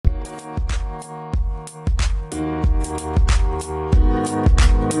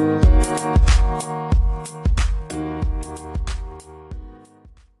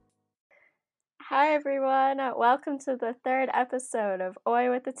Welcome to the third episode of Oi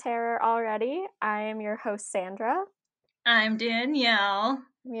with the Terror already. I am your host, Sandra. I'm Danielle.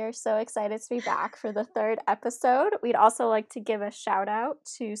 We are so excited to be back for the third episode. We'd also like to give a shout out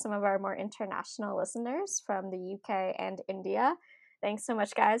to some of our more international listeners from the UK and India. Thanks so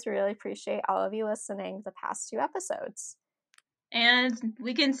much, guys. We really appreciate all of you listening the past 2 episodes. And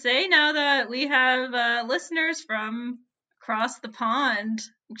we can say now that we have listeners from across the pond,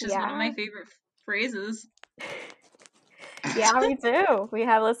 which is one of my favorite phrases. Yeah, we do. We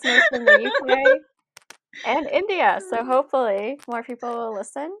have listeners from the UK and India, so hopefully more people will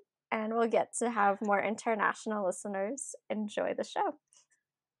listen and we'll get to have more international listeners enjoy the show.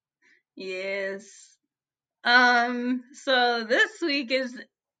 Yes. So this week is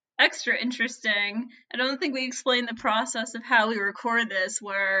extra interesting. I don't think we explained the process of how we record this,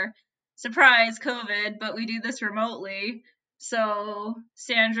 where, surprise, COVID, but we do this remotely. So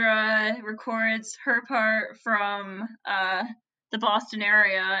Sandra records her part from the Boston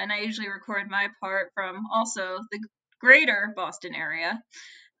area, and I usually record my part from also the greater Boston area.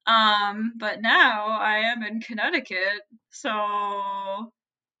 But now I am in Connecticut, so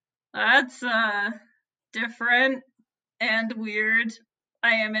that's different and weird.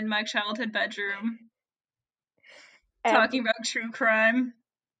 I am in my childhood bedroom talking about true crime.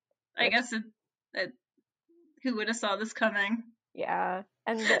 I guess who would have saw this coming? Yeah.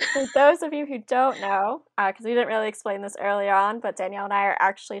 And for those of you who don't know, because we didn't really explain this earlier on, but Danielle and I are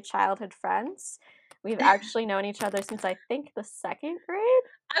actually childhood friends. We've actually known each other since I think the 2nd grade.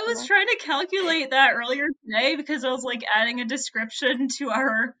 I was trying to calculate that earlier today because I was like adding a description to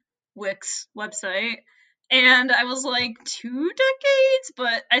our Wix website. And I was like, 2 decades?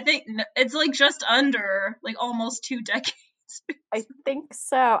 But I think it's like just under, like almost 2 decades. I think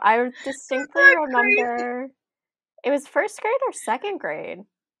so. I distinctly remember it was 1st grade or 2nd grade,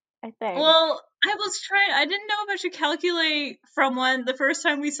 I think. Well, I didn't know if I should calculate from when the first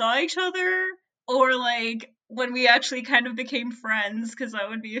time we saw each other or like when we actually kind of became friends, because that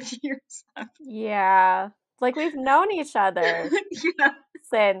would be a few years after. Yeah. Like we've known each other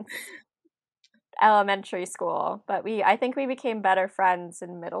since elementary school, but I think we became better friends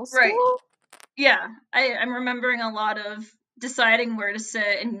in middle school. Right. Yeah. I'm remembering a lot of deciding where to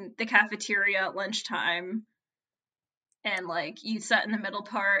sit in the cafeteria at lunchtime. And like you sat in the middle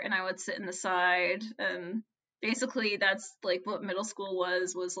part and I would sit in the side, and basically that's like what middle school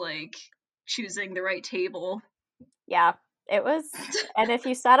was like choosing the right table. Yeah, it was. And if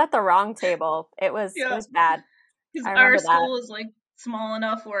you sat at the wrong table, it was bad. Because our school was like small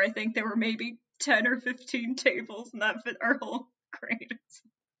enough where I think there were maybe 10 or 15 tables and that fit our whole grade.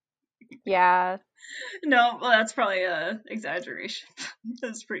 Yeah. No, well, that's probably a exaggeration.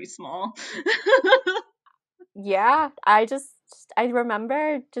 That's pretty small. Yeah, I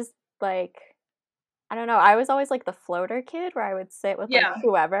remember just like, I don't know, I was always like the floater kid where I would sit with like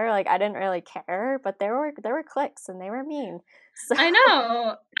whoever, like I didn't really care, but there were cliques and they were mean. So. I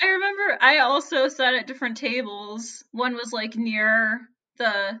know. I remember I also sat at different tables. One was like near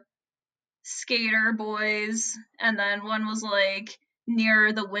the skater boys, and then one was like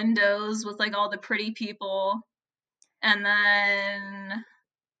near the windows with like all the pretty people. And then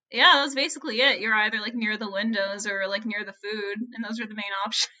yeah, that was basically it. You're either like near the windows or like near the food, and those are the main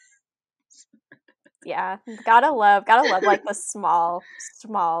options. Yeah, gotta love like the small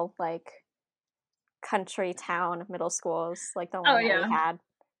like country town middle schools, like the one that we had.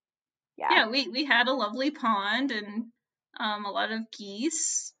 Yeah, we had a lovely pond and a lot of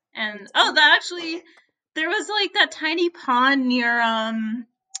geese, and there was like that tiny pond near I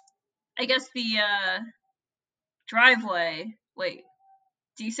guess the driveway. Wait,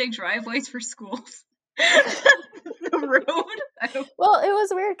 do you say driveways for schools? The road? Well, it was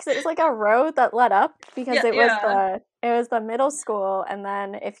weird because it was like a road that led up because it was the middle school, and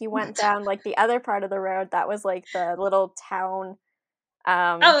then if you went down like the other part of the road, that was like the little town.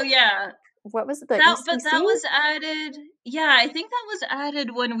 Oh yeah. What was it? But that was added. Yeah, I think that was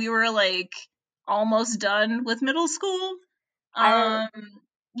added when we were like almost done with middle school. Yeah,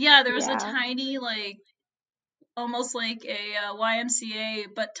 there was a tiny like almost like a YMCA,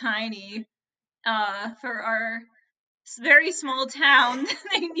 but tiny for our very small town.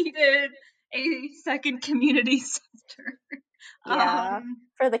 They needed a second community center. Yeah,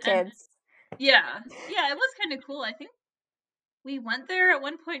 for the kids. Yeah, it was kind of cool. I think we went there at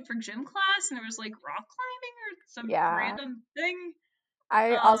one point for gym class, and there was like rock climbing or some random thing.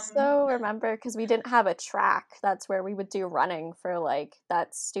 I also remember because we didn't have a track. That's where we would do running for like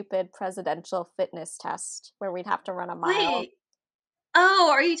that stupid presidential fitness test where we'd have to run a mile. Wait. Oh,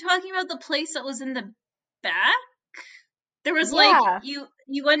 are you talking about the place that was in the back? There was like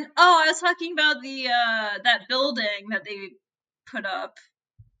You went. Oh, I was talking about the that building that they put up.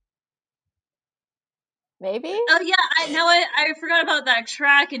 Maybe? Oh yeah, I forgot about that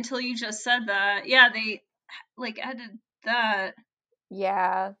track until you just said that. Yeah, they like added that.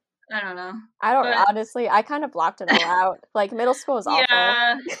 Yeah. I don't know, I don't but honestly, I kind of blocked it all out. Like middle school was awful.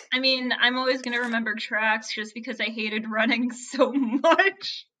 yeah. I mean, I'm always gonna remember tracks just because I hated running so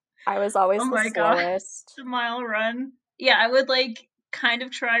much. I was Oh always the my god, slowest. the mile run. Yeah, I would like kind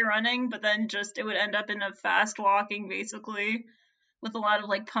of try running, but then just it would end up in a fast walking basically with a lot of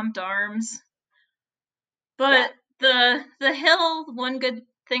like pumped arms. Yeah, But the hill, one good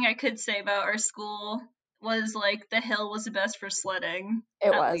thing I could say about our school was like the hill was the best for sledding, it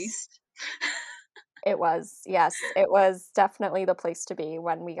at was. least. It was. Yes, it was definitely the place to be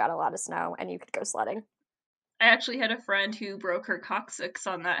when we got a lot of snow and you could go sledding. I actually had a friend who broke her coccyx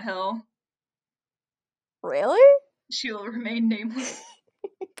on that hill. Really? She will remain nameless.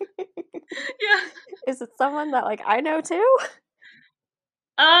 Yeah. Is it someone that like I know too?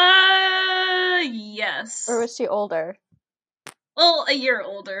 Or Yes. was she older? Well, a year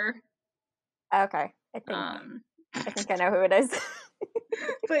older. Okay. Um, I think I know who it is.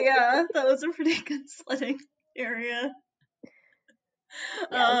 but yeah, that was a pretty good sledding area.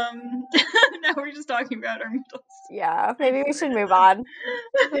 Yes. Now we're just talking about our middle school. Yeah, maybe we should move on.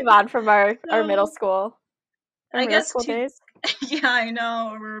 Move on from our middle So, school. Our I middle guess school days. yeah, I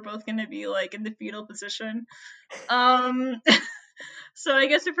know we're both gonna be like in the fetal position. Um, so I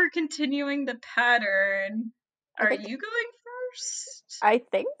guess if we're continuing the pattern, I are think you going first? I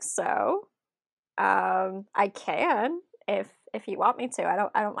think so. I can if you want me to.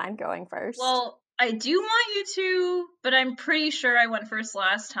 I don't mind going first. Well, I do want you to, but I'm pretty sure I went first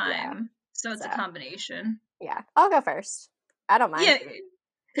last Yeah. time, so it's So a combination. yeah, I'll go first. I don't mind.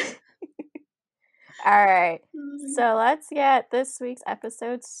 Yeah. All right. Mm. So let's get this week's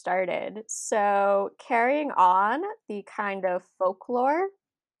episode started. So carrying on the kind of folklore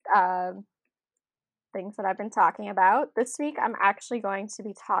um, things that I've been talking about this week, I'm actually going to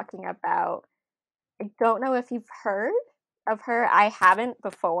be talking about. I don't know if you've heard of her. I haven't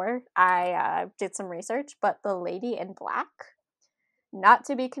before. I did some research, but The Lady in Black, not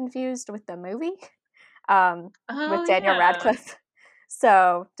to be confused with the movie with Oh Daniel yeah. Radcliffe.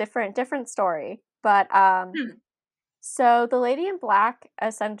 So different story. But Hmm. so The Lady in Black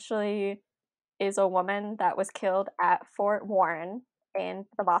essentially is a woman that was killed at Fort Warren in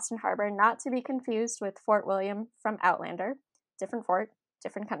the Boston Harbor, not to be confused with Fort William from Outlander. Different fort,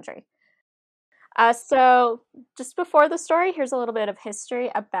 different country. So, just before the story, here's a little bit of history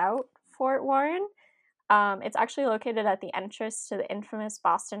about Fort Warren. It's actually located at the entrance to the infamous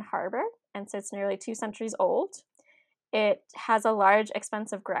Boston Harbor, and so it's nearly 2 centuries old. It has a large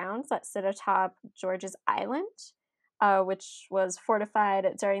expanse of grounds that sit atop George's Island, which was fortified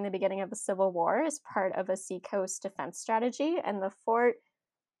during the beginning of the Civil War as part of a seacoast defense strategy. And the fort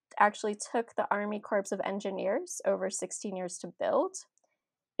actually took the Army Corps of Engineers over 16 years to build.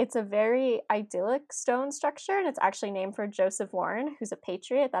 It's a very idyllic stone structure, and it's actually named for Joseph Warren, who's a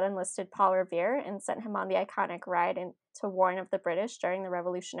patriot that enlisted Paul Revere and sent him on the iconic ride to warn of the British during the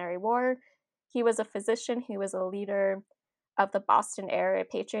Revolutionary War. He was a physician, he was a leader of the Boston area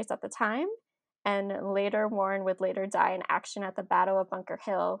patriots at the time, and later Warren would later die in action at the Battle of Bunker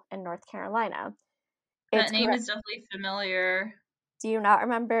Hill in North Carolina. That It's name is definitely familiar. Do you not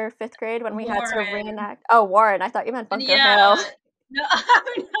remember fifth grade when we had to Warren. reenact? Oh, Warren. I thought you meant Bunker Yeah. Hill. No.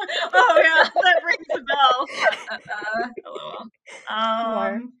 Oh yeah, that rings a bell. LOL.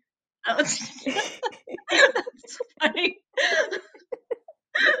 More. That was that's funny.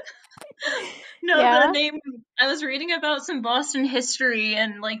 No, the Yeah. name. I was reading about some Boston history,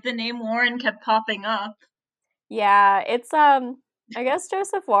 and like the name Warren kept popping up. Yeah, it's I guess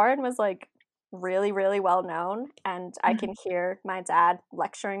Joseph Warren was like really really well known, and I can hear my dad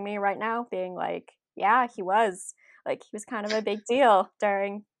lecturing me right now being like, yeah, he was kind of a big deal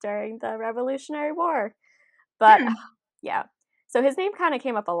during the Revolutionary War. But Hmm. yeah. So his name kind of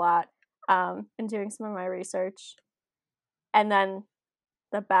came up a lot in doing some of my research. And then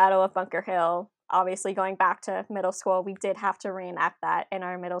the Battle of Bunker Hill, obviously going back to middle school, we did have to reenact that in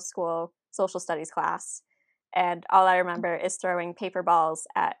our middle school social studies class. And all I remember is throwing paper balls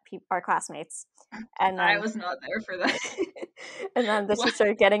at our classmates. And I then was not there for that. and then the What?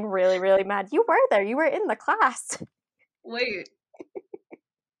 teacher getting really, really mad. You were there. You were in the class. Wait.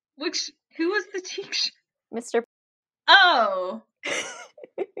 Who was the teacher? Mr. Oh.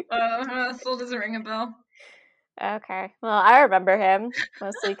 Still doesn't ring a bell. Okay. Well, I remember him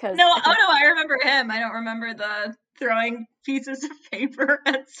mostly because No, I think I remember him. I don't remember the throwing pieces of paper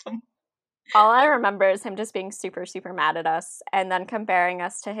at someone. All I remember is him just being super, super mad at us and then comparing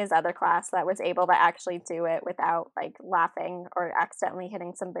us to his other class that was able to actually do it without like laughing or accidentally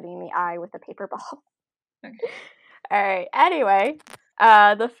hitting somebody in the eye with a paper ball. Okay. All right. Anyway,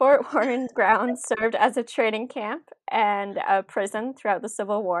 the Fort Warren grounds served as a training camp and a prison throughout the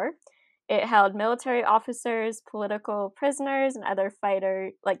Civil War. It held military officers, political prisoners, and other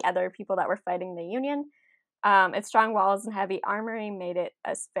people that were fighting the Union. Its strong walls and heavy armory made it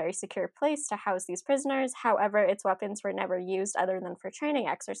a very secure place to house these prisoners. However, its weapons were never used other than for training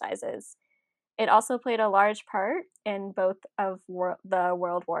exercises. It also played a large part in both of the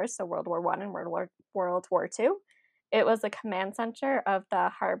World Wars, so World War I and World War II. It was the command center of the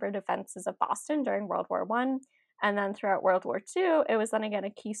harbor defenses of Boston during World War I, and then throughout World War II, it was then again a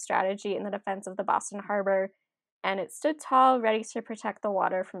key strategy in the defense of the Boston Harbor, and it stood tall, ready to protect the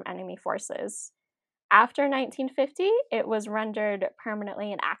water from enemy forces. After 1950, it was rendered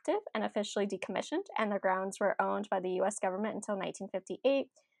permanently inactive and officially decommissioned, and the grounds were owned by the U.S. government until 1958,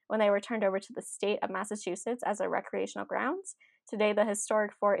 when they were turned over to the state of Massachusetts as a recreational grounds. Today, the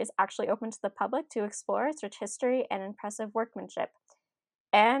historic fort is actually open to the public to explore its rich history and impressive workmanship.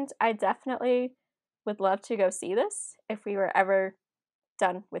 And I definitely would love to go see this if we were ever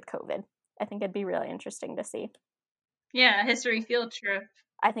done with COVID. I think it'd be really interesting to see. Yeah, history field trip.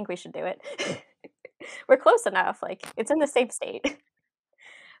 I think we should do it. We're close enough. Like, it's in the same state.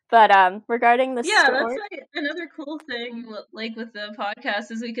 But regarding the Yeah, that's story, like another cool thing, like with the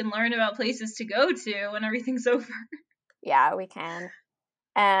podcast, is we can learn about places to go to when everything's over. yeah, we can.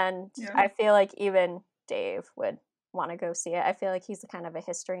 And Yeah. I feel like even Dave would want to go see it. I feel like he's kind of a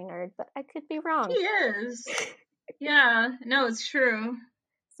history nerd, but I could be wrong. He is. Yeah, no, it's true.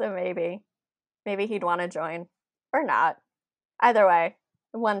 So maybe he'd want to join or not. Either way,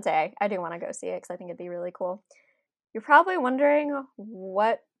 one day I do want to go see it because I think it'd be really cool. You're probably wondering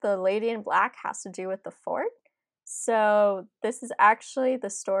what the Lady in Black has to do with the fort. So this is actually the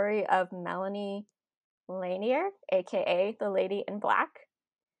story of Melanie Lanier, aka the Lady in Black,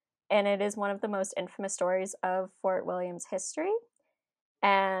 and it is one of the most infamous stories of Fort William's history.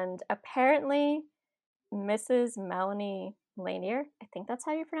 And apparently, Mrs. Melanie Lanier, I think that's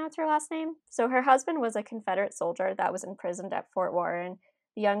how you pronounce her last name. So her husband was a Confederate soldier that was imprisoned at Fort Warren.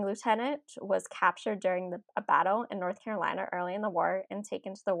 The young lieutenant was captured during a battle in North Carolina early in the war and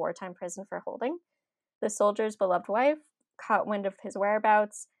taken to the wartime prison for holding. The soldier's beloved wife caught wind of his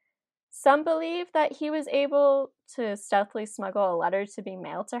whereabouts. Some believe that he was able to stealthily smuggle a letter to be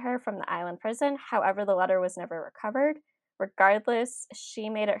mailed to her from the island prison. However, the letter was never recovered. Regardless, she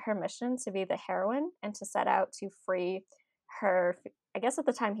made it her mission to be the heroine and to set out to free her, I guess at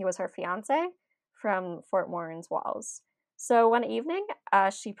the time he was her fiance, from Fort Warren's walls. So one evening,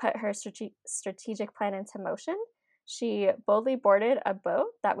 she put her strategic plan into motion. She boldly boarded a boat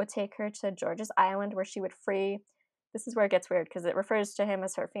that would take her to George's Island, where she would free. This is where it gets weird because it refers to him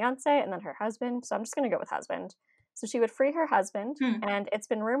as her fiance and then her husband. So I'm just going to go with husband. So she would free her husband, and it's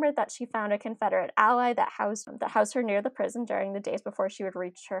been rumored that she found a Confederate ally that housed her near the prison during the days before she would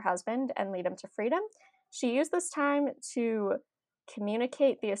reach her husband and lead him to freedom. She used this time to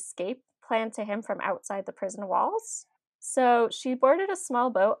communicate the escape plan to him from outside the prison walls. So she boarded a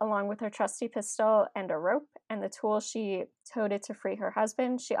small boat along with her trusty pistol and a rope and the tools she toted to free her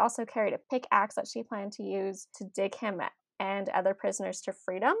husband. She also carried a pickaxe that she planned to use to dig him and other prisoners to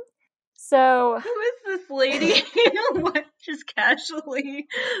freedom. So who is this lady? What? Just casually.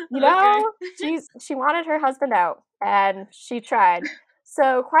 You know, she wanted her husband out, and she tried.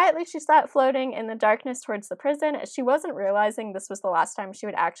 So quietly she sat floating in the darkness towards the prison. She wasn't realizing this was the last time she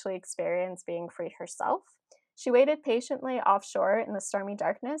would actually experience being freed herself. She waited patiently offshore in the stormy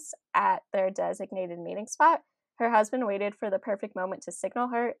darkness at their designated meeting spot. Her husband waited for the perfect moment to signal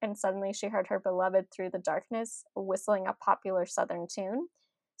her, and suddenly she heard her beloved through the darkness whistling a popular southern tune.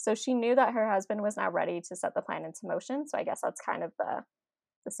 So she knew that her husband was now ready to set the plan into motion. So I guess that's kind of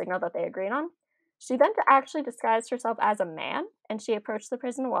the signal that they agreed on. She then actually disguised herself as a man, and she approached the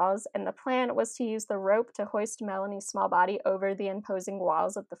prison walls, and the plan was to use the rope to hoist Melanie's small body over the imposing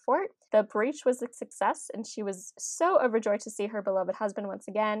walls of the fort. The breach was a success, and she was so overjoyed to see her beloved husband once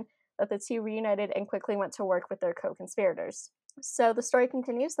again that the two reunited and quickly went to work with their co-conspirators. So the story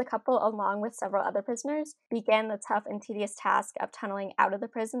continues. The couple, along with several other prisoners, began the tough and tedious task of tunneling out of the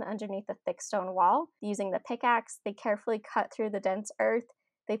prison underneath a thick stone wall. Using the pickaxe, they carefully cut through the dense earth.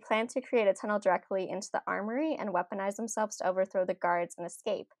 They planned to create a tunnel directly into the armory and weaponize themselves to overthrow the guards and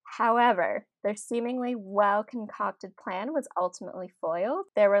escape. However, their seemingly well-concocted plan was ultimately foiled.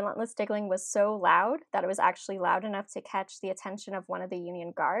 Their relentless digging was so loud that it was actually loud enough to catch the attention of one of the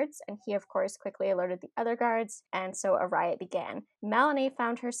Union guards, and he, of course, quickly alerted the other guards, and so a riot began. Melanie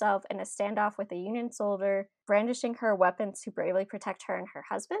found herself in a standoff with a Union soldier, brandishing her weapon to bravely protect her and her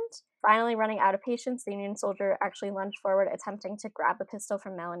husband. Finally, running out of patience, the Union soldier actually lunged forward, attempting to grab the pistol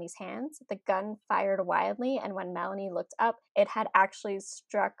from Melanie's hands. The gun fired wildly, and when Melanie looked up, it had actually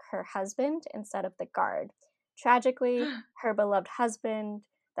struck her husband instead of the guard. Tragically, her beloved husband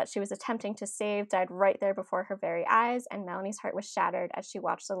that she was attempting to save died right there before her very eyes, and Melanie's heart was shattered as she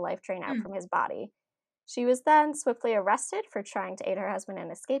watched the life drain out from his body. She was then swiftly arrested for trying to aid her husband in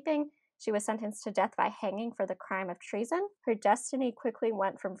escaping. She was sentenced to death by hanging for the crime of treason. Her destiny quickly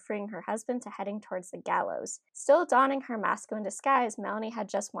went from freeing her husband to heading towards the gallows. Still donning her masculine disguise, Melanie had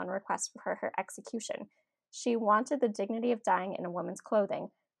just one request for her execution. She wanted the dignity of dying in a woman's clothing.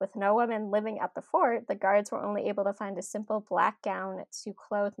 With no women living at the fort, the guards were only able to find a simple black gown to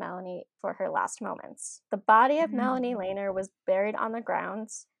clothe Melanie for her last moments. The body of Melanie Lehner was buried on the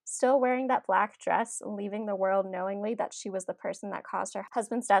grounds, still wearing that black dress, leaving the world knowingly that she was the person that caused her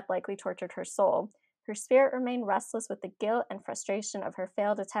husband's death, likely tortured her soul. Her spirit remained restless with the guilt and frustration of her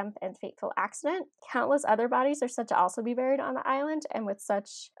failed attempt and fateful accident. Countless other bodies are said to also be buried on the island, and with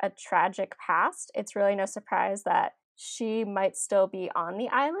such a tragic past, it's really no surprise that she might still be on the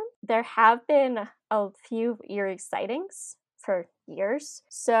island. There have been a few eerie sightings for years.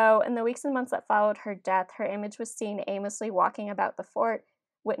 So, in the weeks and months that followed her death, her image was seen aimlessly walking about the fort.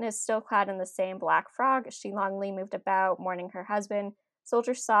 Witness still clad in the same black frock, she longingly moved about, mourning her husband.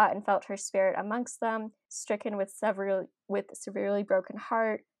 Soldiers saw and felt her spirit amongst them, stricken with severely broken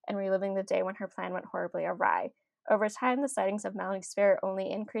heart, and reliving the day when her plan went horribly awry. Over time, the sightings of Melanie's spirit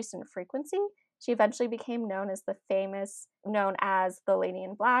only increased in frequency. She eventually became known as the Lady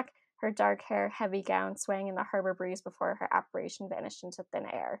in Black, her dark hair, heavy gown swaying in the harbor breeze before her apparition vanished into thin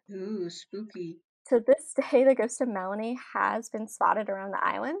air. Ooh, spooky. To this day, the ghost of Melanie has been spotted around the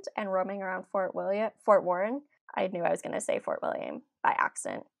island and roaming around Fort Warren. I knew I was going to say Fort William by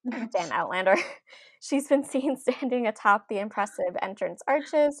accident. Dan Outlander. She's been seen standing atop the impressive entrance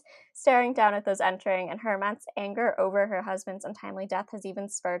arches, staring down at those entering, and her immense anger over her husband's untimely death has even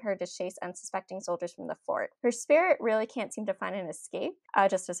spurred her to chase unsuspecting soldiers from the fort. Her spirit really can't seem to find an escape,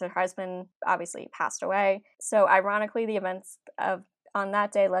 just as her husband obviously passed away. So ironically, the events of on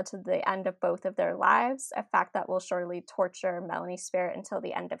that day led to the end of both of their lives, a fact that will surely torture Melanie's spirit until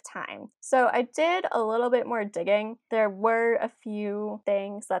the end of time. So I did a little bit more digging. There were a few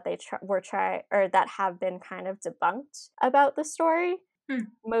things that that have been kind of debunked about the story.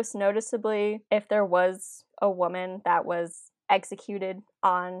 Most noticeably, if there was a woman that was executed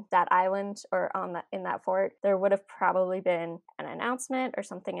on that island or in that fort, there would have probably been an announcement or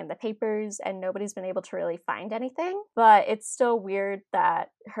something in the papers, and nobody's been able to really find anything. But it's still weird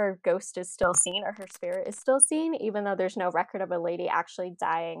that her ghost is still seen, or her spirit is still seen, even though there's no record of a lady actually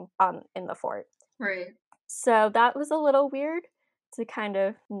dying in the fort. Right. So that was a little weird to kind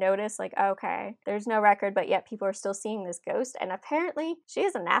of notice, like, okay, there's no record, but yet people are still seeing this ghost, and apparently she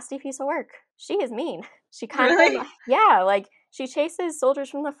is a nasty piece of work. She is mean. She kind of, yeah, like, she chases soldiers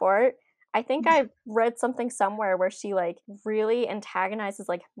from the fort. I think I read something somewhere where she, like, really antagonizes,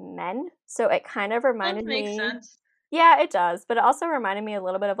 like, men. So it kind of reminded me. That makes sense. Yeah, it does. But it also reminded me a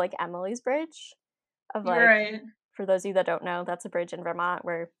little bit of, like, Emily's Bridge. Of, like, right. For those of you that don't know, that's a bridge in Vermont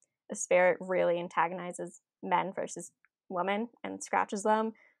where a spirit really antagonizes men versus women and scratches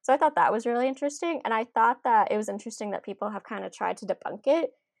them. So I thought that was really interesting. And I thought that it was interesting that people have kind of tried to debunk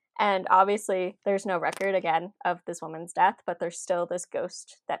it. And obviously, there's no record, again, of this woman's death, but there's still this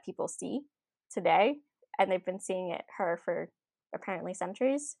ghost that people see today. And they've been seeing her for apparently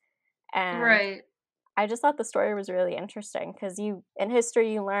centuries. And right. I just thought the story was really interesting because in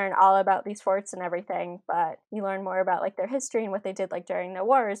history you learn all about these forts and everything, but you learn more about like their history and what they did like during the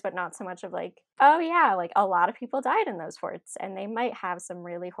wars, but not so much of like, oh yeah, like a lot of people died in those forts and they might have some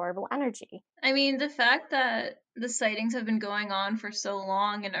really horrible energy. I mean, the fact that the sightings have been going on for so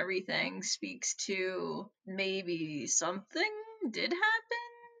long and everything speaks to maybe something did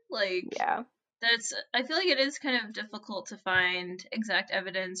happen. Like, yeah. I feel like it is kind of difficult to find exact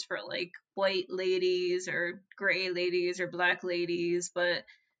evidence for like white ladies or gray ladies or black ladies, but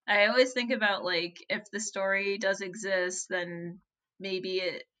I always think about like if the story does exist, then maybe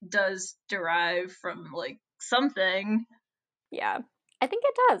it does derive from like something. Yeah, I think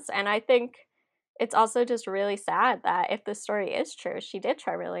it does. And I think it's also just really sad that if the story is true, she did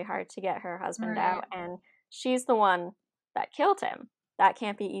try really hard to get her husband out, and she's the one that killed him. That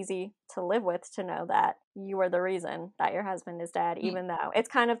can't be easy to live with, to know that you were the reason that your husband is dead, even though it's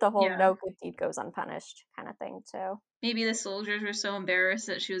kind of the whole Yeah. no good deed goes unpunished kind of thing too. Maybe the soldiers were so embarrassed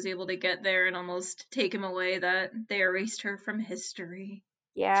that she was able to get there and almost take him away that they erased her from history.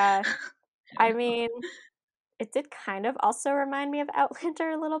 Yeah. I I don't know. mean, it did kind of also remind me of Outlander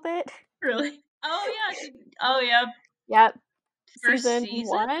a little bit. Really? Oh yeah. Oh yeah. Yep. First Season season?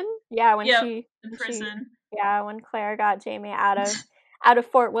 1? Yeah, Yep. The prison. when Claire got Jamie out of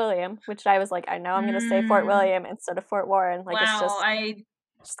Fort William, which I was like, I know I'm gonna say Fort Mm, William instead of Fort Warren. Like it's wow, I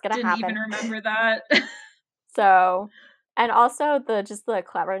just gonna didn't even happen. remember that. So, and also the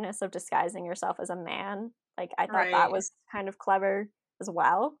cleverness of disguising yourself as a man. Like I thought that Right. was kind of clever as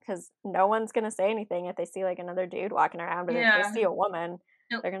well, because no one's gonna say anything if they see like another dude walking around, but if they Yeah. see a woman,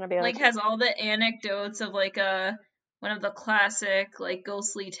 It, they're gonna be like like, has all the anecdotes of like one of the classic like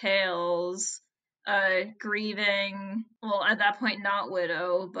ghostly tales, grieving, well at that point not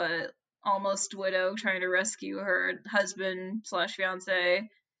widow, but almost widow trying to rescue her husband slash fiance,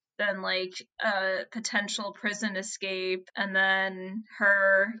 then like a potential prison escape, and then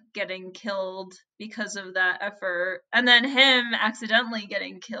her getting killed because of that effort, and then him accidentally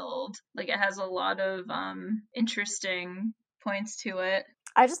getting killed. Like it has a lot of interesting points to it.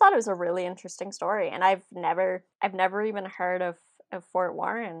 I just thought it was a really interesting story, and I've never even heard of Fort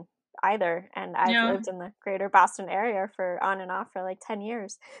Warren either, and I've Yeah. lived in the greater Boston area for on and off for like 10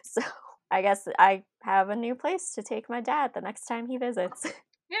 years. So, I guess I have a new place to take my dad the next time he visits.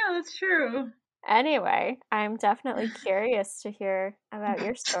 Yeah, that's true. Anyway, I'm definitely curious to hear about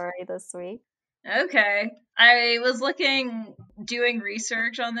your story this week. Okay. I was doing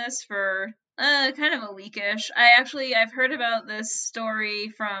research on this for kind of a weekish. I've heard about this story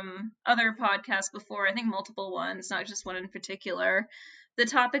from other podcasts before, I think multiple ones, not just one in particular. The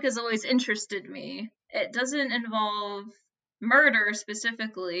topic has always interested me. It doesn't involve murder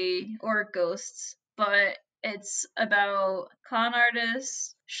specifically or ghosts, but it's about con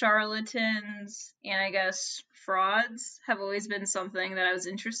artists, charlatans, and I guess frauds have always been something that I was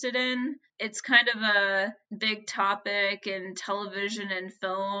interested in. It's kind of a big topic in television and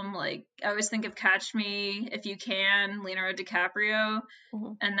film. Like, I always think of Catch Me If You Can, Leonardo DiCaprio.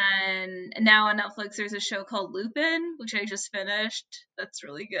 Mhm. And then now on Netflix, there's a show called Lupin, which I just finished. That's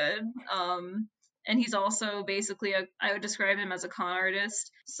really good. And he's also basically I would describe him as a con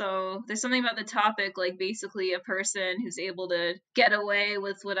artist. So there's something about the topic, like basically a person who's able to get away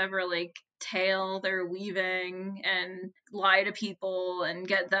with whatever like tale they're weaving and lie to people and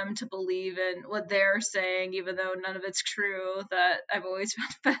get them to believe in what they're saying, even though none of it's true, that I've always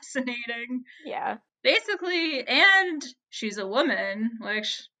found fascinating. Yeah, Basically, and she's a woman,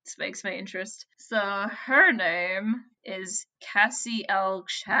 which spikes my interest. So her name is Cassie L.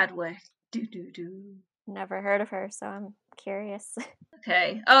 Chadwick. Do do do. never heard of her, so I'm curious.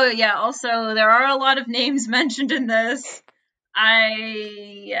 Okay. Oh yeah. Also, there are a lot of names mentioned in this.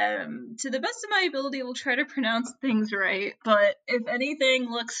 I, to the best of my ability, will try to pronounce things right. But if anything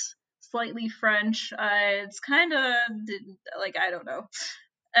looks slightly French, it's kind of like I don't know.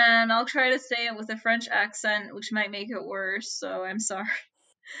 And I'll try to say it with a French accent, which might make it worse. So I'm sorry.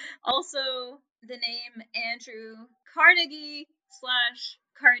 Also, the name Andrew Carnegie slash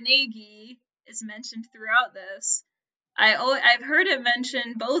Carnegie is mentioned throughout this. I've heard it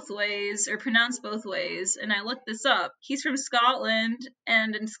mentioned both ways or pronounced both ways, and I looked this up. He's from Scotland,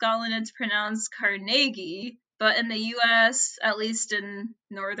 and in Scotland it's pronounced Carnegie, but in the U.S., at least in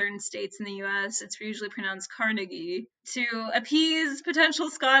northern states in the U.S., it's usually pronounced Carnegie. To appease potential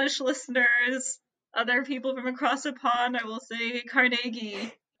Scottish listeners, other people from across the pond, I will say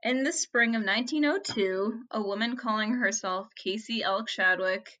Carnegie. In the spring of 1902, a woman calling herself Casey L.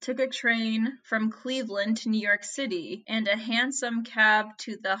 Chadwick took a train from Cleveland to New York City and a hansom cab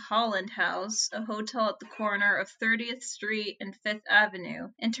to the Holland House, a hotel at the corner of 30th Street and 5th Avenue,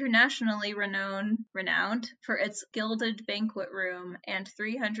 internationally renowned for its gilded banquet room and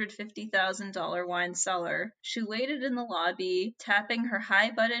 $350,000 wine cellar. She waited in the lobby, tapping her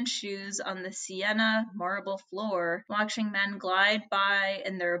high-buttoned shoes on the sienna marble floor, watching men glide by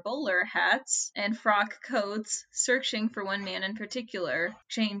in their bowler hats and frock coats, searching for one man in particular,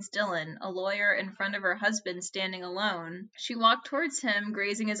 James Dillon, a lawyer in front of her husband standing alone. She walked towards him,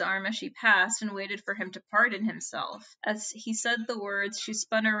 grazing his arm as she passed, and waited for him to pardon himself. As he said the words, she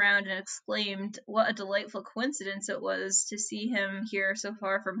spun around and exclaimed what a delightful coincidence it was to see him here so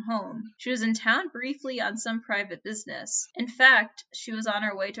far from home. She was in town briefly on some private business. In fact, she was on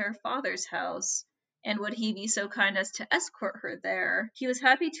her way to her father's house, and would he be so kind as to escort her there? He was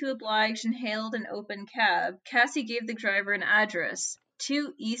happy to oblige and hailed an open cab. Cassie gave the driver an address,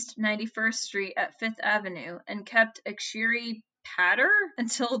 2 East 91st Street at 5th Avenue, and kept a cheery patter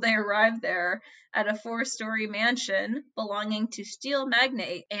until they arrived there at a 4-story mansion belonging to steel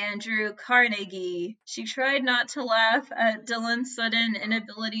magnate Andrew Carnegie. She tried not to laugh at Dylan's sudden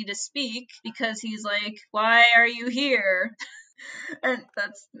inability to speak because he's like, "Why are you here?" And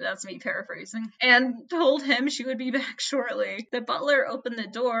that's me paraphrasing. And told him she would be back shortly. The butler opened the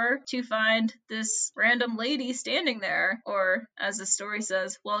door to find this random lady standing there, or as the story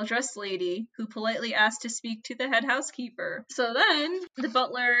says, well-dressed lady, who politely asked to speak to the head housekeeper. So then the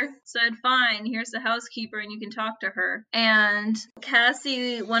butler said, "Fine, here's the housekeeper and you can talk to her." And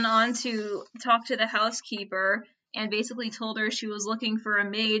Cassie went on to talk to the housekeeper and basically told her she was looking for a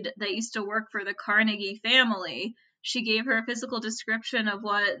maid that used to work for the Carnegie family. She gave her a physical description of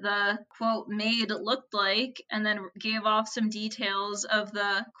what the, quote, maid looked like, and then gave off some details of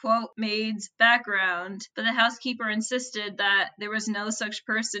the, quote, maid's background. But the housekeeper insisted that there was no such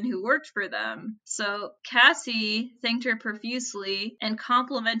person who worked for them. So Cassie thanked her profusely and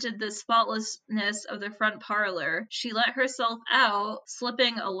complimented the spotlessness of the front parlor. She let herself out,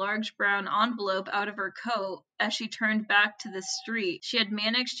 slipping a large brown envelope out of her coat as she turned back to the street. She had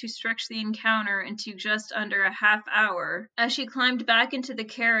managed to stretch the encounter into just under a half hour. As she climbed back into the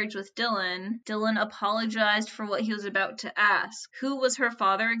carriage with Dylan apologized for what he was about to ask. Who was her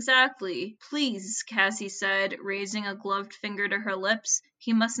father exactly? "Please," Cassie said, raising a gloved finger to her lips.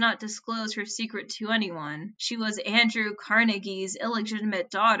 He must not disclose her secret to anyone. She was Andrew Carnegie's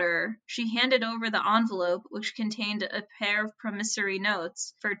illegitimate daughter. She handed over the envelope, which contained a pair of promissory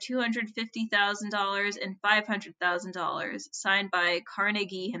notes for $250,000 and $500,000, signed by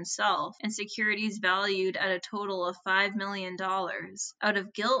Carnegie himself, and securities valued at a total of $5 million. Out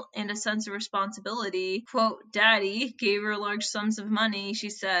of guilt and a sense of responsibility, quote, "Daddy gave her large sums of money,"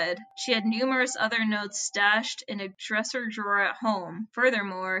 she said. She had numerous other notes stashed in a dresser drawer at home.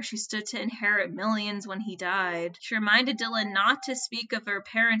 Furthermore, she stood to inherit millions when he died. She reminded Dylan not to speak of her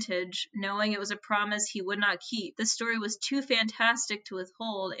parentage, knowing it was a promise he would not keep. The story was too fantastic to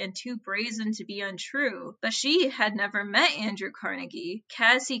withhold and too brazen to be untrue. But she had never met Andrew Carnegie.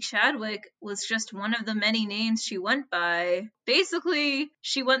 Cassie Chadwick was just one of the many names she went by. Basically,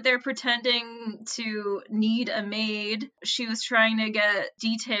 she went there pretending to need a maid. She was trying to get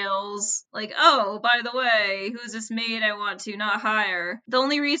details like, "Oh, by the way, who's this maid I want to not hire?" The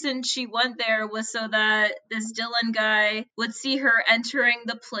only reason she went there was so that this Dylan guy would see her entering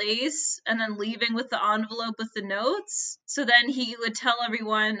the place and then leaving with the envelope with the notes. So then he would tell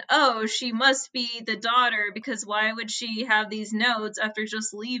everyone, "Oh, she must be the daughter, because why would she have these notes after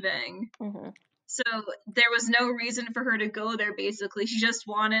just leaving?" Mm-hmm. So there was no reason for her to go there, basically. She just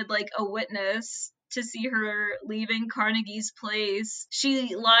wanted, like, a witness to see her leaving Carnegie's place.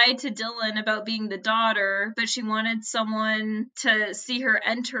 She lied to Dylan about being the daughter, but she wanted someone to see her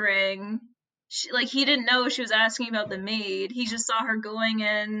entering. He didn't know she was asking about the maid. He just saw her going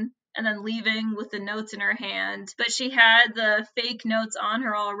in and then leaving with the notes in her hand. But she had the fake notes on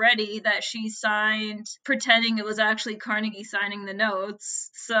her already that she signed, pretending it was actually Carnegie signing the notes.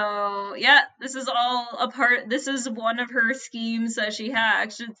 So, yeah, this is one of her schemes that she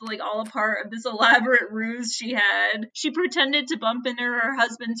hatched. It's like all a part of this elaborate ruse she had. She pretended to bump into her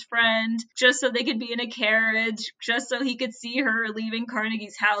husband's friend just so they could be in a carriage, just so he could see her leaving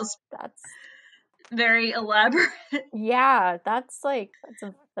Carnegie's house. That's very elaborate. Yeah, that's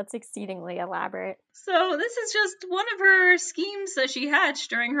exceedingly elaborate. So this is just one of her schemes that she hatched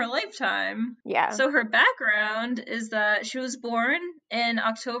during her lifetime. Yeah. So her background is that she was born in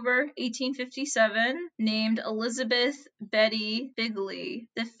October 1857, named Elizabeth Betty Bigley,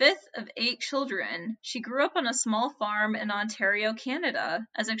 the fifth of 8 children. She grew up on a small farm in Ontario, Canada.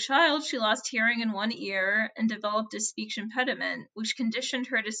 As a child, she lost hearing in one ear and developed a speech impediment, which conditioned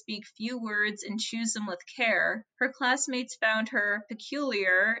her to speak few words and choose them with care. Her classmates found her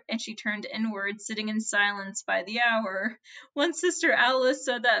peculiar, and she turned inward, sitting in silence by the hour. One sister, Alice,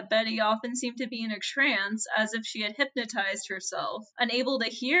 said that Betty often seemed to be in a trance, as if she had hypnotized herself, unable to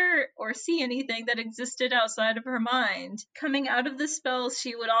hear or see anything that existed outside of her mind. Coming out of the spells,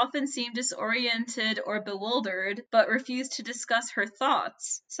 she would often seem disoriented or bewildered, but refused to discuss her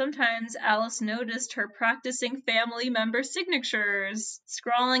thoughts. Sometimes Alice noticed her practicing family member signatures,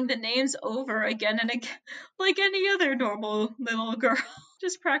 scrawling the names over again and again, like any other normal little girl.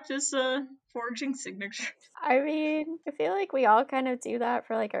 Just practice forging signatures. I mean, I feel like we all kind of do that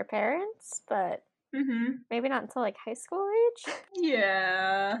for like our parents, but maybe not until like high school age.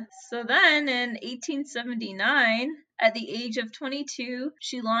 Yeah. So then in 1879, At the age of 22,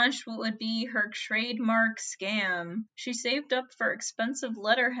 she launched what would be her trademark scam. She saved up for expensive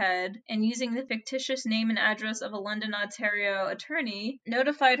letterhead and, using the fictitious name and address of a London, Ontario attorney,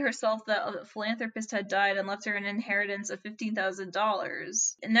 notified herself that a philanthropist had died and left her an inheritance of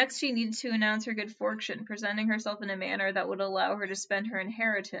 $15,000. Next, she needed to announce her good fortune, presenting herself in a manner that would allow her to spend her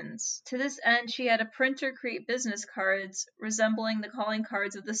inheritance. To this end, she had a printer create business cards resembling the calling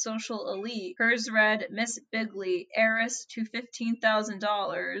cards of the social elite. Hers read, "Miss Bigley, heiress to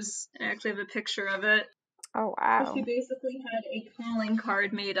 $15,000. I actually have a picture of it. Oh, So wow. she basically had a calling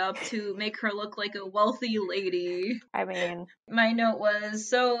card made up to make her look like a wealthy lady. I mean, My note was,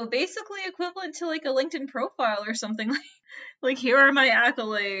 so basically equivalent to like a LinkedIn profile or something. Like, here are my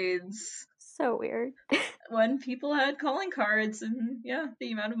accolades. so weird. When people had calling cards and, yeah,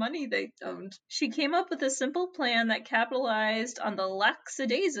 the amount of money they owned. She came up with a simple plan that capitalized on the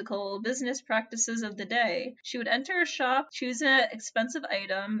lackadaisical business practices of the day. She would enter a shop, choose an expensive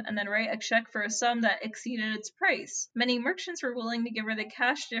item, and then write a check for a sum that exceeded its price. Many merchants were willing to give her the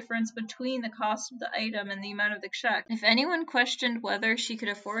cash difference between the cost of the item and the amount of the check. If anyone questioned whether she could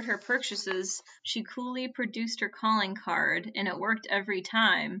afford her purchases, she coolly produced her calling card, and it worked every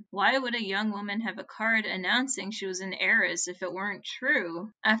time. Why would a young woman have a card announcing she was an heiress if it weren't true?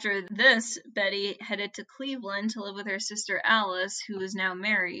 After this, Betty headed to Cleveland to live with her sister Alice, who was now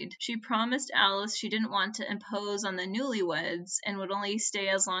married. She promised Alice she didn't want to impose on the newlyweds and would only stay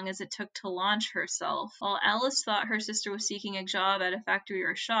as long as it took to launch herself. While Alice thought her sister was seeking a job at a factory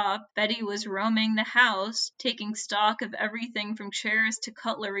or shop, Betty was roaming the house, taking stock of everything from chairs to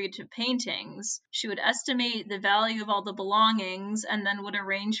cutlery to paintings. She would estimate the value of all the belongings and then would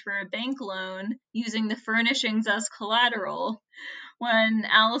arrange for a bank loan using the furnishings as collateral. When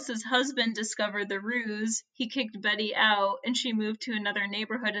Alice's husband discovered the ruse, he kicked Betty out and she moved to another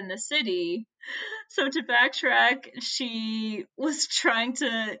neighborhood in the city. So to backtrack, she was trying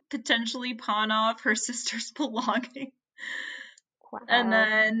to potentially pawn off her sister's belongings. Wow. And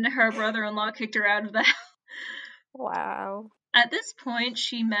then her brother-in-law kicked her out of the house. Wow. At this point,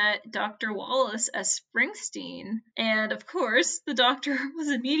 she met Dr. Wallace S. Springsteen, and of course, the doctor was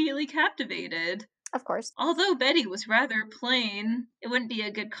immediately captivated. Of course. Although Betty was rather plain, it wouldn't be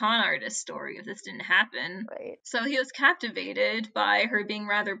a good con artist story if this didn't happen. Right. So he was captivated by her being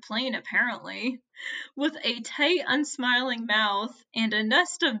rather plain, apparently, with a tight, unsmiling mouth and a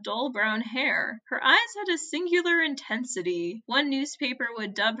nest of dull brown hair. Her eyes had a singular intensity. One newspaper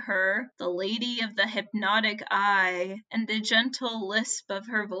would dub her the Lady of the Hypnotic Eye, and the gentle lisp of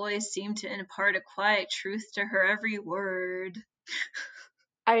her voice seemed to impart a quiet truth to her every word.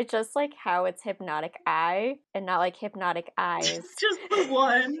 I just like how it's hypnotic eye and not like hypnotic eyes. Just the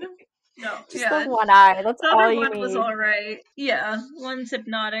one. No, Just yeah. the one eye. That's The all other you one need. was alright. Yeah, one's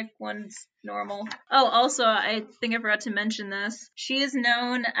hypnotic, one's normal. Oh, also, I think I forgot to mention this. She is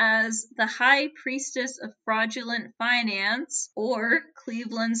known as the High Priestess of Fraudulent Finance, or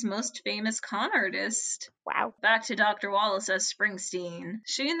Cleveland's most famous con artist. Wow. Back to Dr. Wallace S. Springsteen.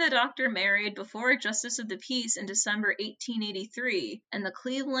 She and the doctor married before Justice of the Peace in December 1883, and the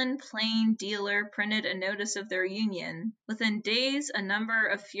Cleveland Plain Dealer printed a notice of their union. Within days, a number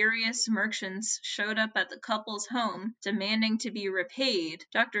of furious merchants showed up at the couple's home, demanding to be repaid.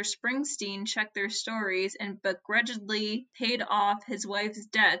 Dr. Springsteen checked their stories and begrudgingly paid off his wife's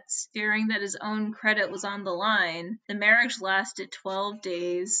debts, fearing that his own credit was on the line. The marriage lasted 12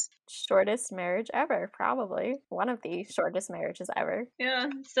 days. Shortest marriage ever, probably. One of the shortest marriages ever. Yeah,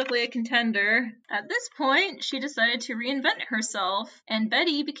 it's definitely a contender. At this point, she decided to reinvent herself, and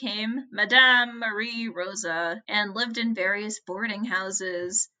Betty became Madame Marie Rosa and lived in various boarding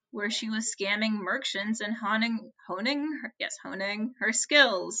houses, where she was scamming merchants and honing her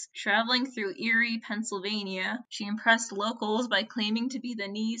skills. Traveling through Erie, Pennsylvania, she impressed locals by claiming to be the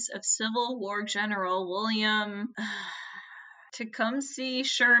niece of Civil War General William Tecumseh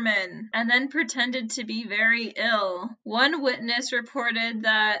Sherman, and then pretended to be very ill. One witness reported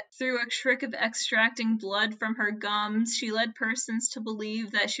that through a trick of extracting blood from her gums, she led persons to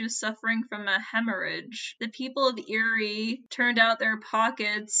believe that she was suffering from a hemorrhage. The people of Erie turned out their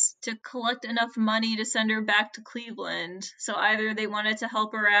pockets to collect enough money to send her back to Cleveland. So either they wanted to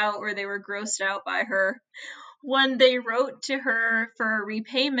help her out or they were grossed out by her. When they wrote to her for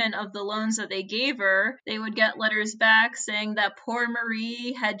repayment of the loans that they gave her, they would get letters back saying that poor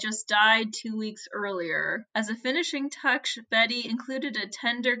Marie had just died 2 weeks earlier. As a finishing touch, Betty included a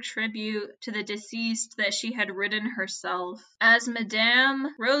tender tribute to the deceased that she had written herself. As Madame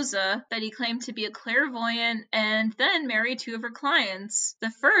Rosa, Betty claimed to be a clairvoyant and then married 2 of her clients.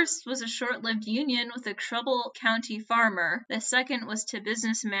 The first was a short-lived union with a Trouble County farmer. The second was to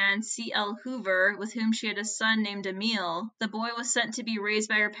businessman C.L. Hoover, with whom she had a son son named Emil. The boy was sent to be raised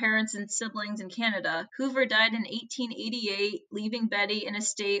by her parents and siblings in Canada. Hoover died in 1888, leaving Betty an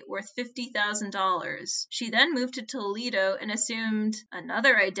estate worth $50,000. She then moved to Toledo and assumed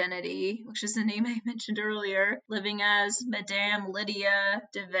another identity, which is the name I mentioned earlier, living as Madame Lydia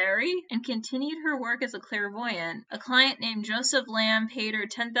de Very, and continued her work as a clairvoyant. A client named Joseph Lamb paid her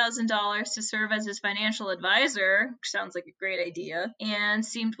 $10,000 to serve as his financial advisor, which sounds like a great idea, and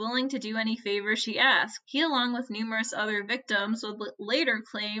seemed willing to do any favor she asked. He, along with numerous other victims, would later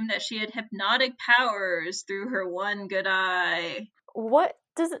claim that she had hypnotic powers through her one good eye. What?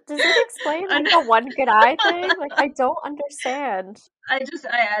 Does it explain, like, the one good eye thing? Like, I don't understand. I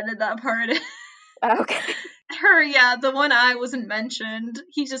added that part in. Okay. The one eye wasn't mentioned.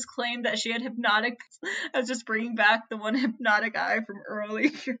 He just claimed that she had hypnotic. I was just bringing back the one hypnotic eye from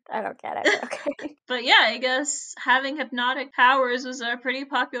earlier. I don't get it. Okay. But yeah, I guess having hypnotic powers was a pretty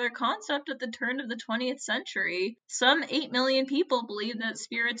popular concept at the turn of the 20th century. Some 8 million people believed that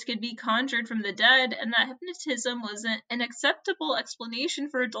spirits could be conjured from the dead, and that hypnotism was an acceptable explanation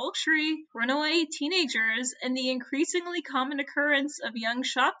for adultery, runaway teenagers, and the increasingly common occurrence of young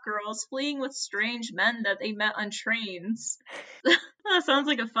shop girls fleeing with strange men that they met on trains. That sounds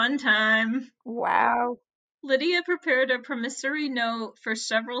like a fun time. Wow. Lydia prepared a promissory note for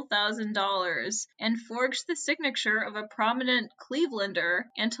several $1,000s and forged the signature of a prominent Clevelander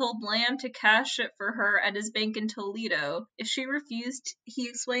and told Lamb to cash it for her at his bank in Toledo. If she refused, he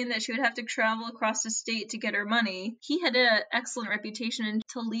explained that she would have to travel across the state to get her money. He had an excellent reputation in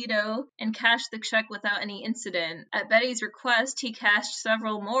Toledo and cashed the check without any incident. At Betty's request, he cashed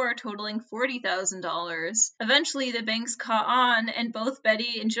several more, totaling $40,000. Eventually, the banks caught on, and both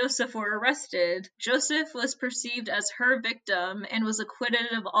Betty and Joseph were arrested. Joseph was perceived as her victim and was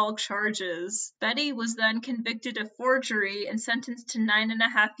acquitted of all charges. Betty was then convicted of forgery and sentenced to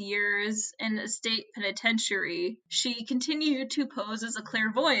 9.5 years in a state penitentiary. She continued to pose as a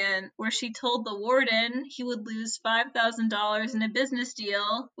clairvoyant, where she told the warden he would lose $5,000 in a business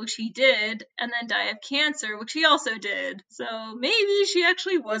deal, which he did, and then die of cancer, which he also did. So maybe she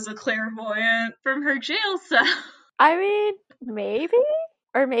actually was a clairvoyant from her jail cell. I mean, maybe?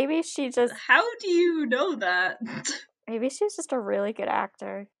 Or maybe she just... How do you know that? Maybe she's just a really good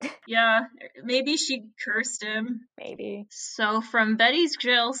actor. Yeah, maybe she cursed him. Maybe. So from Betty's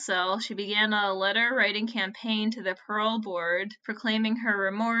jail cell, she began a letter-writing campaign to the parole board, proclaiming her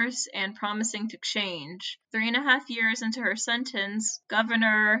remorse and promising to change. 3.5 years into her sentence,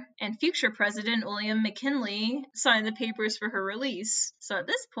 Governor and future President William McKinley signed the papers for her release. So at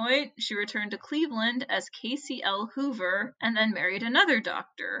this point, she returned to Cleveland as Casey L. Hoover and then married another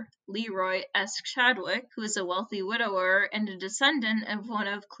doctor, Leroy S. Chadwick, who is a wealthy widower and a descendant of one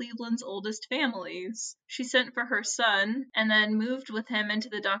of Cleveland's oldest families. She sent for her son and then moved with him into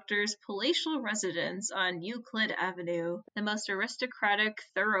the doctor's palatial residence on Euclid Avenue, the most aristocratic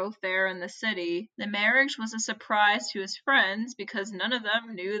thoroughfare in the city. The marriage was a surprise to his friends because none of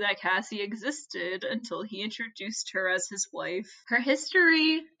them knew that Cassie existed until he introduced her as his wife. Her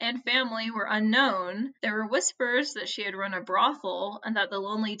history and family were unknown. There were whispers that she had run a brothel and that the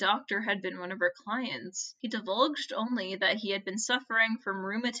lonely doctor had been one of her clients. He divulged only that he had been suffering from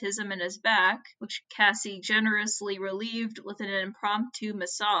rheumatism in his back, which Cassie generously relieved with an impromptu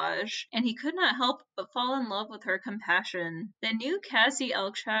massage, and he could not help but fall in love with her compassion. The new Cassie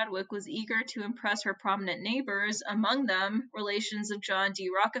L. Chadwick was eager to impress her prominent neighbors, among them relations of John D.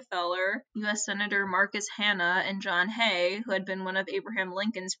 Rockefeller, U.S. Senator Marcus Hanna, and John Hay, who had been one of Abraham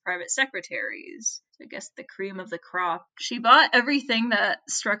Lincoln's private secretaries. I guess the cream of the crop. She bought everything that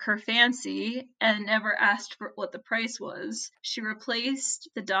struck her fancy and never asked for what the price was. She replaced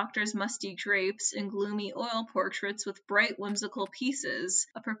the doctor's musty drapes and gloomy oil portraits with bright, whimsical pieces,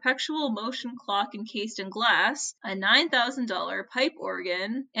 a perpetual motion clock encased in glass, a $9,000 pipe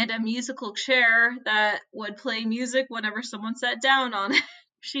organ, and a musical chair that would play music whenever someone sat down on it.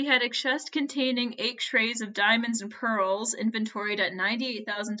 She had a chest containing 8 trays of diamonds and pearls, inventoried at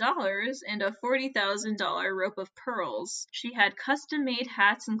 $98,000, and a $40,000 rope of pearls. She had custom-made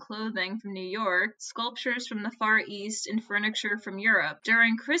hats and clothing from New York, sculptures from the Far East, and furniture from Europe.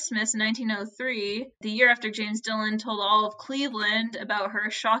 During Christmas 1903, the year after James Dillon told all of Cleveland about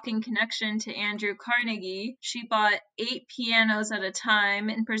her shocking connection to Andrew Carnegie, she bought 8 pianos at a time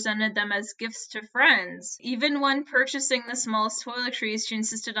and presented them as gifts to friends. Even when purchasing the smallest toiletries, she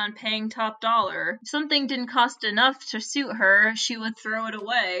insisted on paying top dollar. If something didn't cost enough to suit her, she would throw it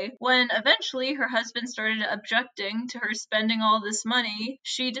away. When eventually her husband started objecting to her spending all this money,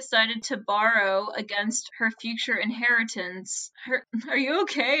 she decided to borrow against her future inheritance. Are you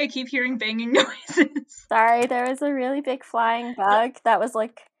okay? I keep hearing banging noises. Sorry, there was a really big flying bug that was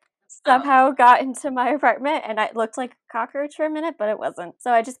like somehow got into my apartment, and it looked like a cockroach for a minute, but it wasn't.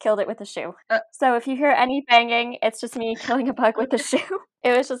 So I just killed it with a shoe. So if you hear any banging, it's just me killing a bug with a shoe.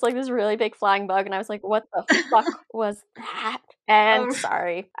 It was just like this really big flying bug, and I was like, what the fuck was that? And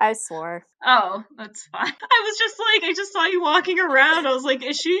sorry, I swore. Oh, that's fine. I was just like, I just saw you walking around. I was like,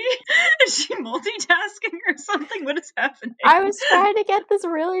 is she multitasking or something? What is happening? I was trying to get this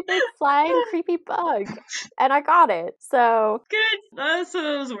really big flying creepy bug, and I got it. So good.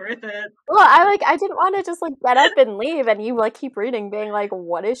 So it was worth it. Well, I didn't want to just like get up and leave, and you like keep reading, being like,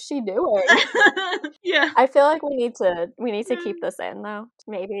 what is she doing? Yeah. I feel like we need to keep this in though.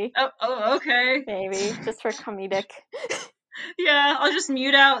 Maybe. Oh, okay. Maybe just for comedic. Yeah, I'll just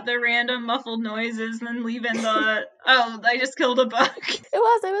mute out the random muffled noises and then leave in the, oh, I just killed a bug. It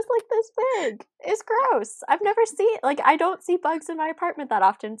was like this big. It's gross. I've never seen, like, I don't see bugs in my apartment that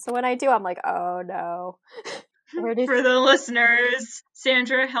often, so when I do, I'm like, oh no. For the listeners,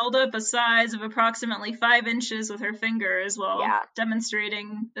 Sandra held up a size of approximately 5 inches with her fingers while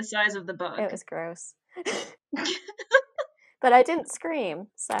demonstrating the size of the bug. It was gross. But I didn't scream,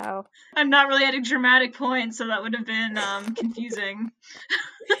 so. I'm not really at a dramatic point, so that would have been confusing.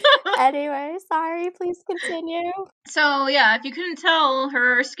 Anyway, sorry, please continue. So, yeah, if you couldn't tell,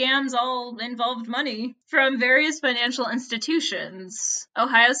 her scams all involved money from various financial institutions.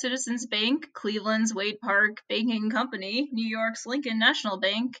 Ohio Citizens Bank, Cleveland's Wade Park Banking Company, New York's Lincoln National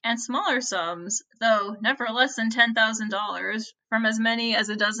Bank, and smaller sums, though never less than $10,000, from as many as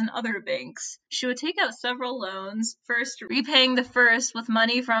a dozen other banks. She would take out several loans, first repaying the first with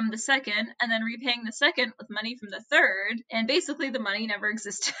money from the second, and then repaying the second with money from the third, and basically the money never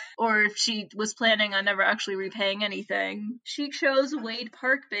existed. Or if she was planning on never actually repaying anything. She chose Wade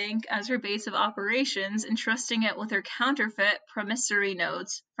Park Bank as her base of operations, entrusting it with her counterfeit promissory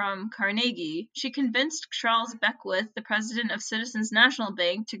notes from Carnegie. She convinced Charles Beckwith, the president of Citizens National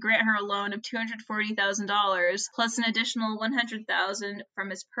Bank, to grant her a loan of $240,000 plus an additional $100,000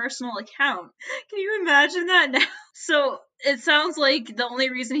 from his personal account. Can you imagine that now? So it sounds like the only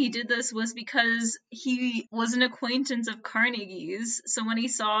reason he did this was because he was an acquaintance of Carnegie's. So when he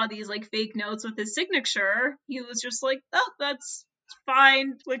saw these like fake notes with his signature, he was just like, oh, that's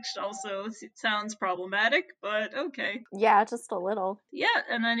fine, which also sounds problematic, but okay. Yeah, just a little. Yeah,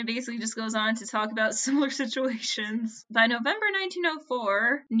 and then it basically just goes on to talk about similar situations. By November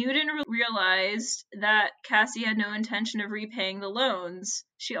 1904, Newton realized that Cassie had no intention of repaying the loans.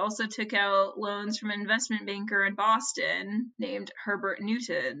 She also took out loans from an investment banker in Boston named Herbert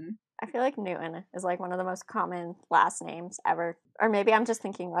Newton. I feel like Newton is like one of the most common last names ever. Or maybe I'm just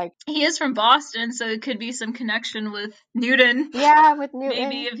thinking like... He is from Boston, so it could be some connection with Newton. Yeah, with Newton.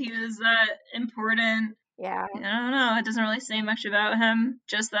 Maybe if he was that important. Yeah. I don't know. It doesn't really say much about him,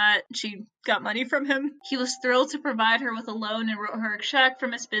 just that she got money from him. He was thrilled to provide her with a loan and wrote her a check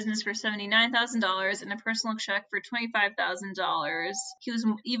from his business for $79,000 and a personal check for $25,000. He was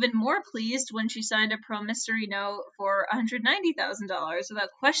even more pleased when she signed a promissory note for $190,000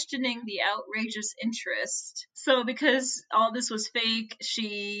 without questioning the outrageous interest. So because all this was fake,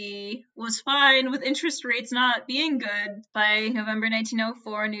 she was fine with interest rates not being good. By November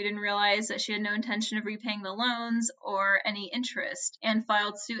 1904, Newton realized that she had no intention of repaying the loans or any interest and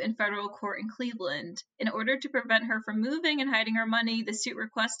filed suit in federal court in Cleveland. In order to prevent her from moving and hiding her money, the suit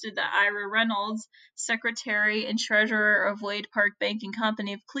requested that Ira Reynolds, secretary and treasurer of Wade Park Banking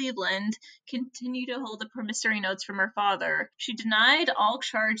Company of Cleveland, continue to hold the promissory notes from her father. She denied all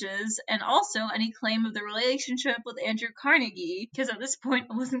charges and also any claim of the relationship with Andrew Carnegie, because at this point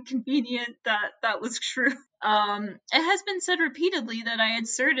it wasn't convenient that that was true. It has been said repeatedly that I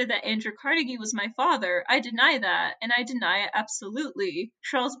asserted that Andrew Carnegie was my father. I deny that, and I deny it absolutely.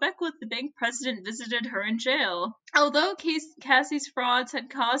 Charles Beckwith, the bank president, visited her in jail. Although Cassie's frauds had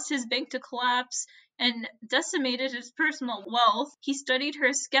caused his bank to collapse and decimated his personal wealth, he studied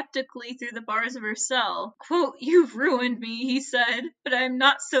her skeptically through the bars of her cell. Quote, "You've ruined me," he said, "but I'm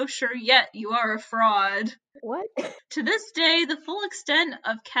not so sure yet you are a fraud." What? To this day, the full extent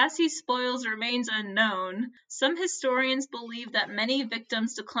of Cassie's spoils remains unknown. Some historians believe that many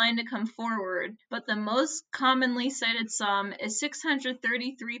victims declined to come forward, but the most commonly cited sum is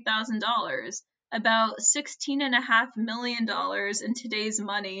 $633,000. About $16.5 million in today's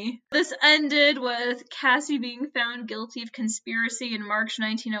money. This ended with Cassie being found guilty of conspiracy in March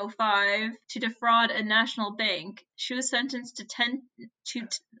 1905 to defraud a national bank. She was sentenced to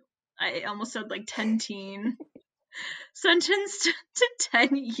I almost said like 10-teen. sentenced to 10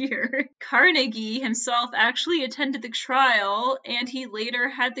 years. Carnegie himself actually attended the trial, and he later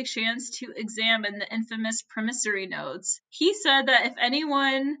had the chance to examine the infamous promissory notes. He said that if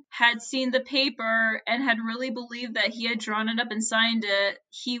anyone had seen the paper and had really believed that he had drawn it up and signed it,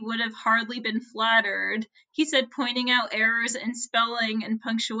 he would have hardly been flattered. He said pointing out errors in spelling and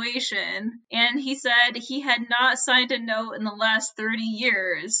punctuation, and he said he had not signed a note in the last 30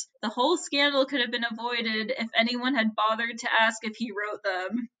 years. The whole scandal could have been avoided if anyone had bothered to ask if he wrote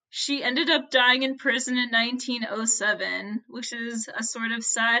them. She ended up dying in prison in 1907, which is a sort of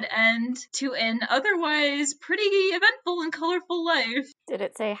sad end to an otherwise pretty eventful and colorful life. Did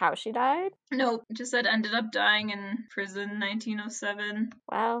it say how she died? Nope, it just said ended up dying in prison 1907.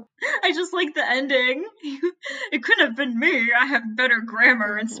 Well, I just like the ending. It couldn't have been me. I have better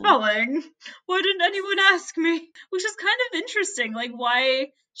grammar and spelling. Why didn't anyone ask me? Which is kind of interesting. Like,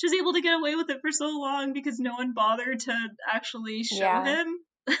 why she was able to get away with it for so long because no one bothered to actually show him.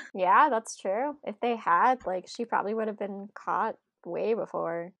 Yeah, that's true. If they had, like, she probably would have been caught way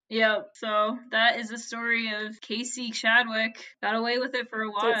before. Yep, so that is the story of Casey Chadwick. Got away with it for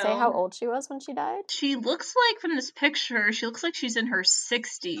a while. Did it say how old she was when she died? She looks like, from this picture, she looks like she's in her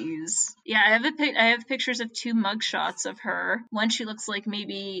 60s. Yeah, I have pictures of 2 mugshots of her. One she looks like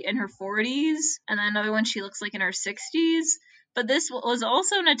maybe in her 40s, and then another one she looks like in her 60s. But this was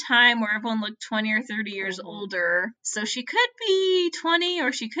also in a time where everyone looked 20 or 30 years older. So she could be 20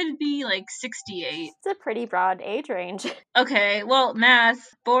 or she could be like 68. It's a pretty broad age range. Okay, well, math.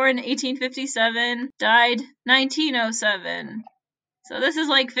 Born 1857, died 1907. So this is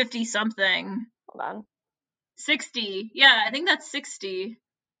like 50-something. Hold on. 60. Yeah, I think that's 60.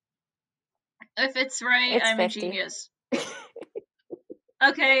 If it's right, It's I'm 50. a genius.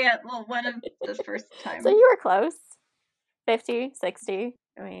 Okay, yeah, well, one of the first time. So you were close. 50, 60.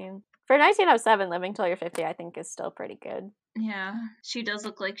 I mean, for 1907, living till you're 50, I think is still pretty good. Yeah, she does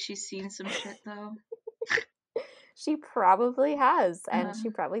look like she's seen some shit, though. She probably has, and she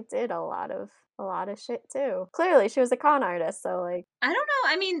probably did a lot of shit too. Clearly, she was a con artist, so like, I don't know.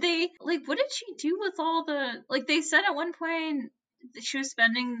 I mean, what did she do with all the, like, they said at one point that she was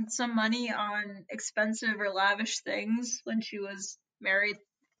spending some money on expensive or lavish things when she was married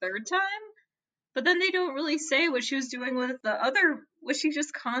third time, but then they don't really say what she was doing with the other. Was she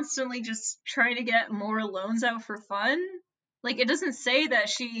just constantly just trying to get more loans out for fun? Like, it doesn't say that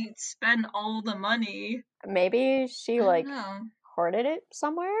she spent all the money. Maybe she like hoarded it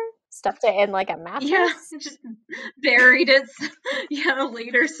somewhere, stuffed it in like a mattress. Yeah, just buried it. Yeah,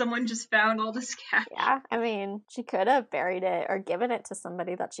 later someone just found all this cash. Yeah, I mean, she could have buried it or given it to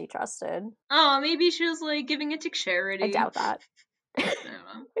somebody that she trusted. Oh, maybe she was like giving it to charity. I doubt that. I don't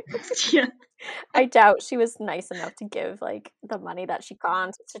know. Yeah. I doubt she was nice enough to give like the money that she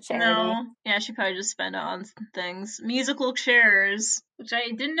conned to charity. No. Yeah, she probably just spent it on things. Musical chairs, which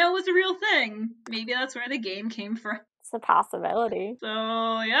I didn't know was a real thing. Maybe that's where the game came from. It's a possibility. So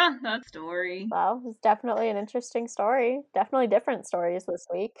yeah, that story. Well, it's definitely an interesting story. Definitely different stories this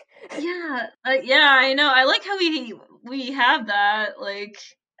week. Yeah, I know. I like how we have that. Like,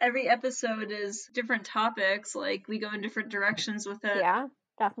 every episode is different topics. Like, we go in different directions with it. Yeah,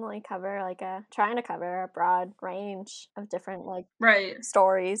 definitely trying to cover a broad range of different like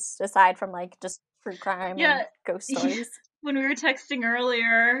stories aside from like just true crime and ghost stories. When we were texting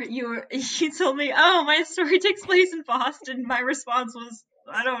earlier, you told me, "Oh, my story takes place in Boston." My response was,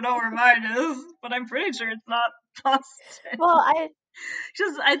 "I don't know where mine is, but I'm pretty sure it's not Boston." Well, I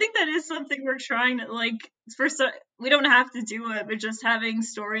think that is something we're trying to, like, we don't have to do it, but just having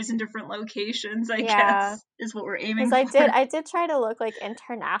stories in different locations, I guess, is what we're aiming for. I did try to look like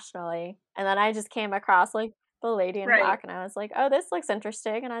internationally, and then I just came across like The Lady in Black, and I was like, oh, this looks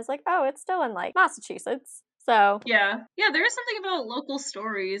interesting, and I was like, oh, it's still in like Massachusetts. So yeah, there is something about local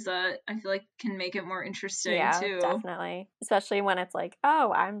stories that I feel like can make it more interesting too. Definitely, especially when it's like,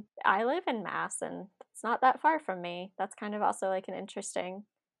 oh, I live in Mass and it's not that far from me. That's kind of also like an interesting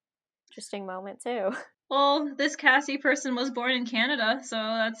moment too. Well, this Cassie person was born in Canada, so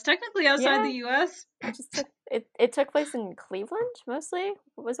that's technically outside the U.S. It took place in Cleveland, mostly,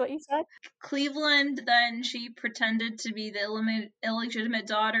 was what you said? Cleveland, then she pretended to be the illegitimate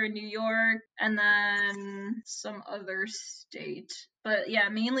daughter in New York, and then some other state. But yeah,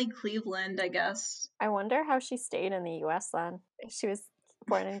 mainly Cleveland, I guess. I wonder how she stayed in the U.S. then, if she was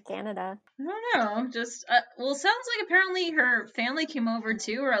born in Canada. I don't know, just, well, it sounds like apparently her family came over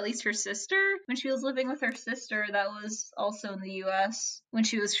too, or at least her sister, when she was living with her sister that was also in the U.S., when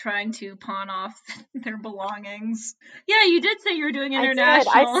she was trying to pawn off their belongings. Yeah, you did say you were doing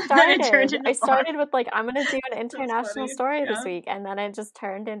international. I started with like, I'm going to do an international story this week, and then it just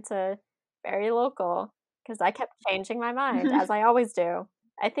turned into very local. because I kept changing my mind, as I always do.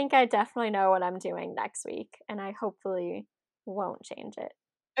 I think I definitely know what I'm doing next week, and I hopefully won't change it.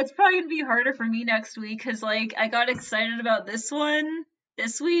 It's probably gonna be harder for me next week because like I got excited about this one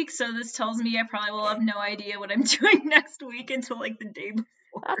this week, so this tells me I probably will have no idea what I'm doing next week until like the day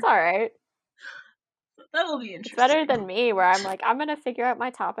before. That's all right. That'll be It's better interesting. than me, where I'm like, I'm gonna figure out my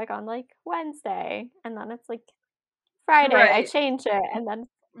topic on like Wednesday, and then it's like Friday, I Right. change it, and then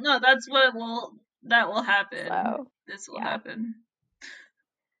No, that's what will happen. so This will yeah. happen.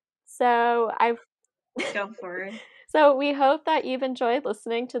 So I Go for it. So we hope that you've enjoyed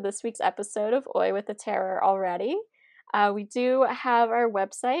listening to this week's episode of Oi with the Terror already. We do have our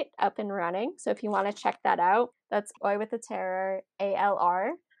website up and running, so if you want to check that out, that's Oi with the Terror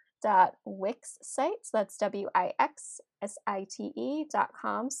ALR.wix site. So that's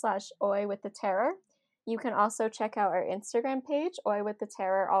WIXSITE.com/Oi with the Terror. You can also check out our Instagram page, Oi with the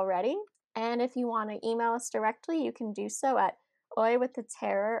Terror already. And if you want to email us directly, you can do so at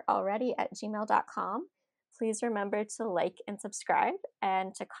oiwiththeterroralready@gmail.com. Please remember to like and subscribe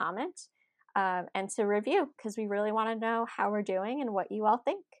and to comment and to review because we really want to know how we're doing and what you all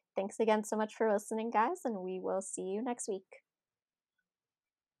think. Thanks again so much for listening, guys, and we will see you next week.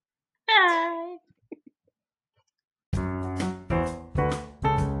 Bye.